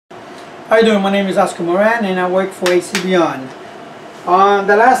How you doing? My name is Moran and I work for Acbeyond.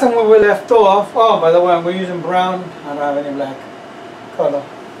 The last time we were left off, oh by the way, I'm using brown, I don't have any black color.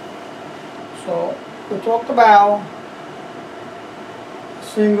 So we talked about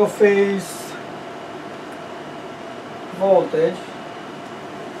single phase voltage.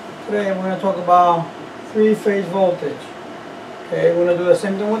 Today we're going to talk about three-phase voltage. Okay, we're going to do the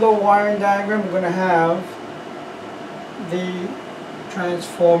same thing with the wiring diagram. We're going to have the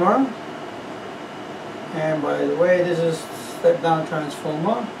transformer. And by the way, this is step down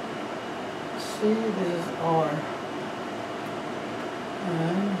transformer. See, this is R.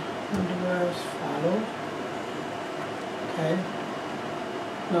 And the rest follow. Okay.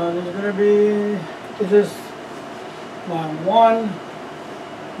 Now there's going to be, this is line 1,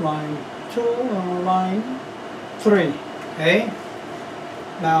 line 2, and line 3. Okay.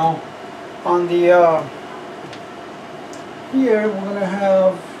 Now on the here we're going to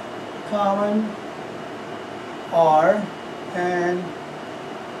have common R, and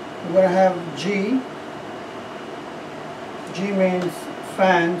we're going to have G. G means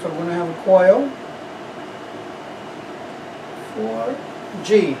fan, so we're going to have a coil for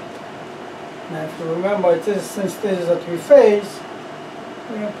G. Now if you remember, since this is a three-phase,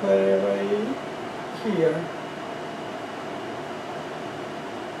 we're going to put it right here.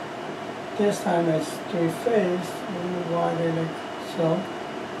 This time it's three-phase, we'll divide it like so.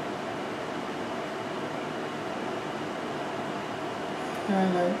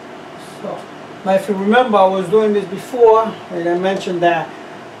 And like so. Now if you remember, I was doing this before and I mentioned that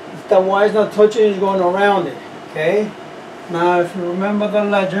if the wire is not touching, it's going around it. Okay? Now if you remember the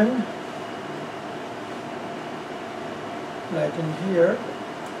legend here,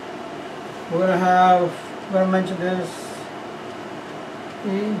 we're going to mention this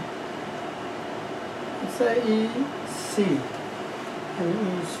let's say EC. And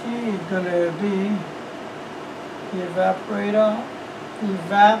EC is going to be the evaporator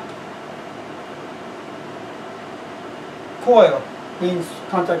coil, means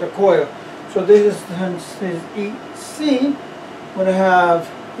contactor coil. So this is EC. We're going to have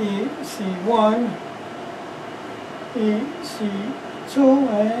EC1, EC2,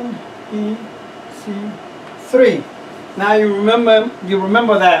 and EC3. Now you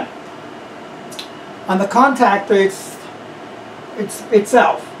remember that on the contactor it's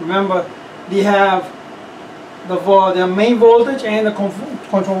itself. Remember, they have the main voltage and the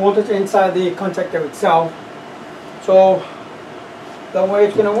control voltage inside the contactor itself. So the way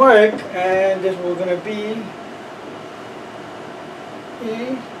it's going to work, and this was going to be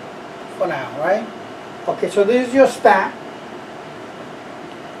E for now, right? Okay, so this is your stat.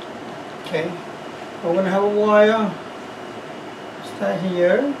 Okay, we're going to have a wire stat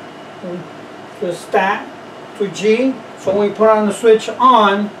here, the stat to G. So when we put on the switch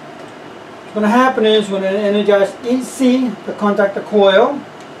on, what's going to happen is we're going to energize EC, the contactor coil,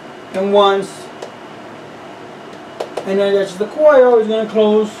 and once energizes the coil, it's going to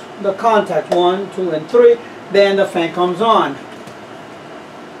close the contacts 1, 2, and 3. Then the fan comes on.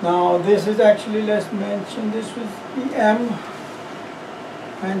 Now this is actually, let's mention this was EM,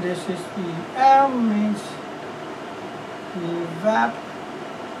 and this is EM, means evap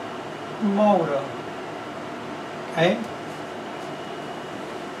motor. Okay.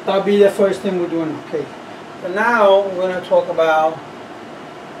 That'll be the first thing we're doing. Okay. So now we're going to talk about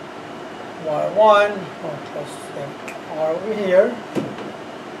Y1, plus R over here,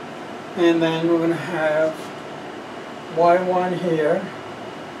 and then we're going to have Y1 here.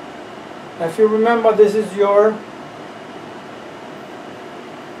 Now if you remember, this is your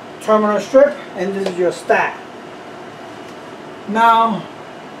terminal strip, and this is your stat. Now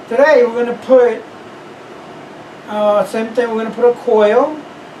today we're going to put same thing. We're going to put a coil.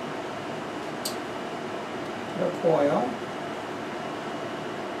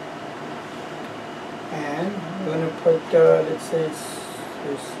 And we're going to put, let's say it's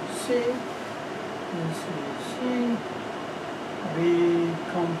C, B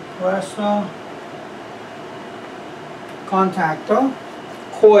compressor, contactor,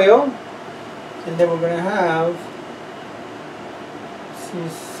 coil, and then we're going to have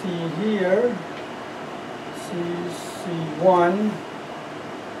CC here, CC1,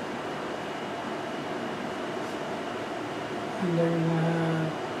 and then we're going to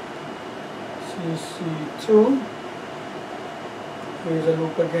have CC2, here's a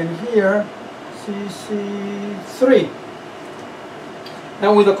loop again here, CC3.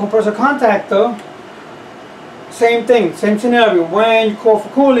 Now with the compressor contactor, same thing, same scenario. When you call for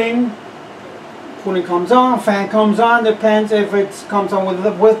cooling, cooling comes on, fan comes on, depends if it comes on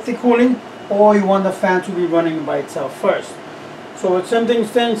with the cooling or you want the fan to be running by itself first. So it's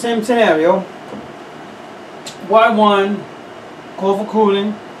same scenario. Y1, coil for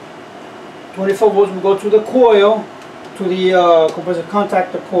cooling. 24 volts will go to the coil, to the compressor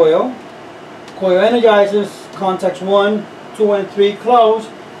contactor coil. Coil energizes, contacts 1, 2, and 3 close,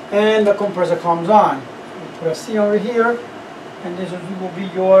 and the compressor comes on. We put a C over here, and this will be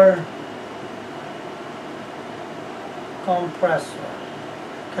your compressor.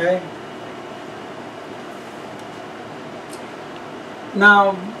 Okay.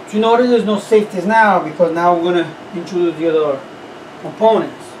 Now, you notice there's no safeties now, because now we're going to introduce the other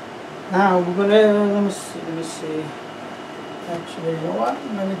components. Now we're going to, let me see. Actually, you know what?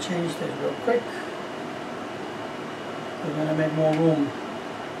 Let me change this real quick. We're going to make more room.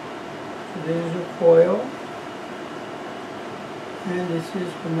 So this is your coil. And this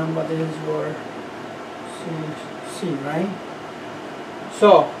is, remember, this is your C, right?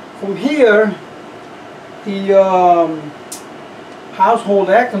 So, from here, the household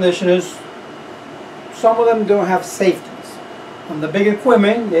air conditioners, some of them don't have safeties. On the big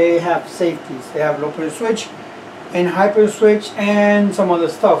equipment, they have safeties. They have low pressure switch and high pressure switch and some other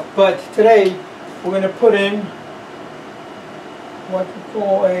stuff. But today, we're going to put in what we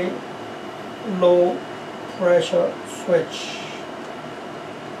call a low pressure switch.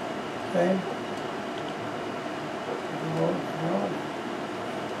 Okay.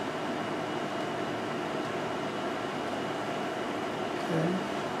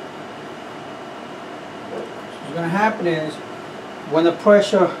 What's going to happen is, when the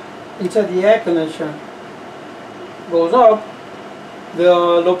pressure inside the air conditioner goes up, the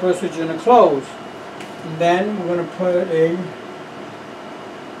low pressure switch is going to close. And then we're going to put a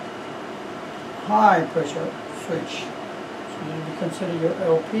high pressure switch. So this will be considered your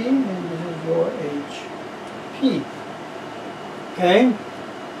LP, and this is your HP. Okay?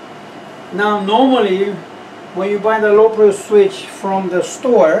 Now normally, when you buy the low pressure switch from the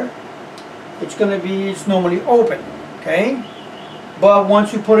store, it's normally open, okay? But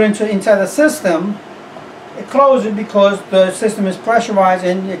once you put it inside the system, it closes because the system is pressurized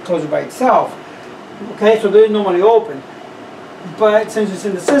and it closes by itself. Okay, so they're normally open. But since it's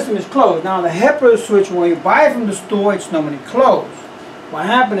in the system, it's closed. Now the head pressure switch, when you buy it from the store, it's normally closed. What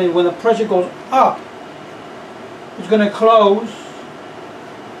happens is when the pressure goes up, it's going to close.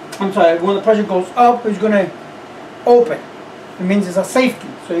 I'm sorry, when the pressure goes up, it's going to open. It means it's a safety.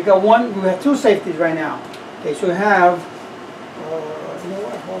 So you got one, we have two safeties right now. Okay, so we have, you know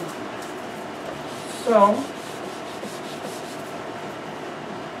what, hold on. So,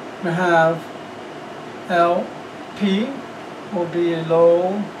 we have LP will be a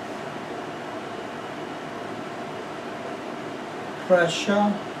low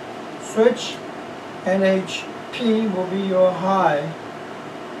pressure switch, and HP will be your high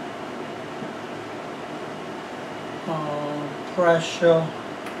pressure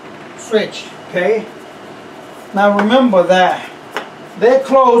switch. Okay, now remember that they're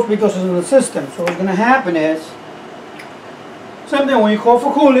closed because it's in the system. So what's going to happen is, something when you call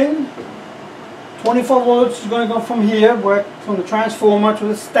for cooling, 24 volts is going to go from here, work from the transformer to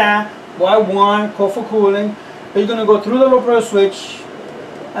the stack, Y1, call for cooling. It's going to go through the low pressure switch,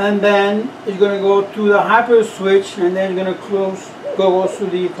 and then it's going to go to the high pressure switch, and then it's going to go to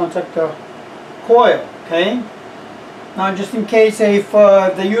the contactor coil. Okay. Now, just in case if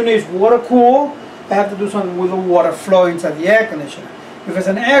the unit is water cooled, I have to do something with the water flow inside the air conditioner. If it's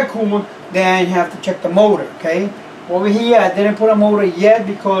an air cooler, then you have to check the motor. Okay. Over here, I didn't put a motor yet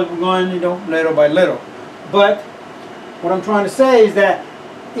because we're going, little by little. But what I'm trying to say is that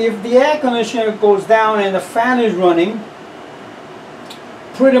if the air conditioner goes down and the fan is running,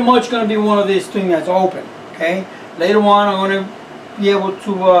 pretty much going to be one of these things that's open. Okay. Later on, I'm going to be able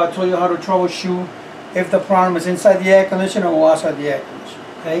to tell you how to troubleshoot if the problem is inside the air conditioner or outside the air conditioner.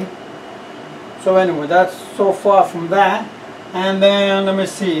 Okay. So anyway, that's so far from that. And then let me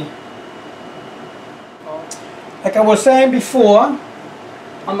see. Like I was saying before,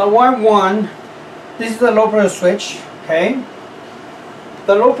 on the Y1, this is the low pressure switch. Okay.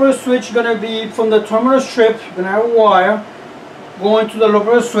 The low pressure switch is going to be from the terminal strip. You're going to have a wire going to the low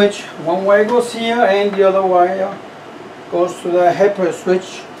pressure switch. One wire goes here, and the other wire goes to the head pressure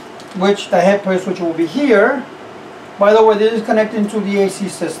switch, which the head pressure switch will be here. By the way, this is connecting to the AC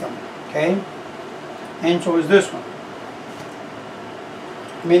system. Okay. And so is this one,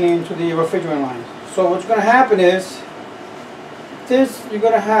 meaning to the refrigerant lines. So what's going to happen is, this you're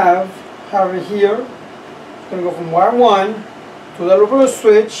going to have it here. It's going to go from Y1 to the low pressure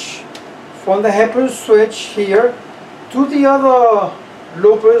switch, from the head pressure switch here to the other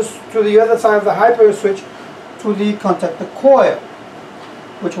low pressure, to the other side of the high pressure switch, to the contactor coil,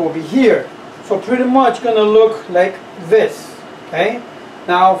 which will be here. So pretty much going to look like this. Okay.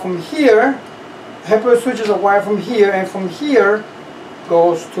 Now from here, HEPA switches are wired from here, and from here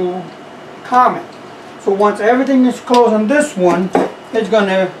goes to common. So once everything is closed on this one, it's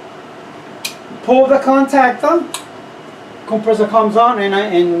gonna pull the contactor, compressor comes on,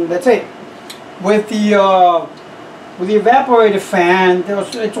 and that's it. With the evaporator fan,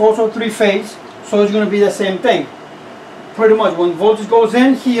 it's also 3-phase, so it's gonna be the same thing. Pretty much when voltage goes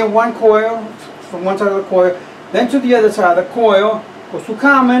in here, one coil from one side of the coil, then to the other side of the coil, goes to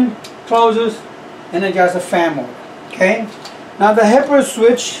common, closes, energizes the fan motor. Okay. Now the HEPA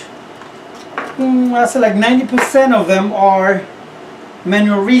switch, I say like 90% of them are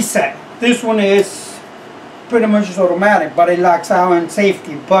manual reset. This one is pretty much just automatic, but it locks out in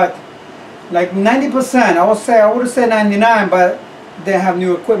safety. But like 90%, I would have said 99, but they have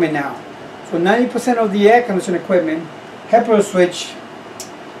new equipment now. So 90% of the air conditioning equipment, HEPA switch,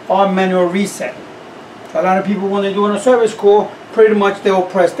 are manual reset. So a lot of people, when they're doing a service call, pretty much they'll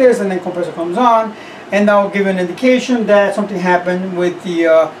press this and then compressor comes on, and that will give an indication that something happened with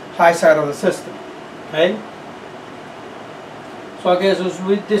the high side of the system. Okay. So I guess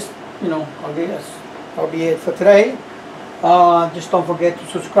with this, you know, I guess that'll be it for today. Just don't forget to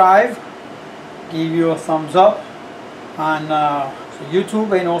subscribe, give you a thumbs up on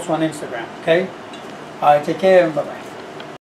YouTube and also on Instagram. Okay. All right, take care and bye bye.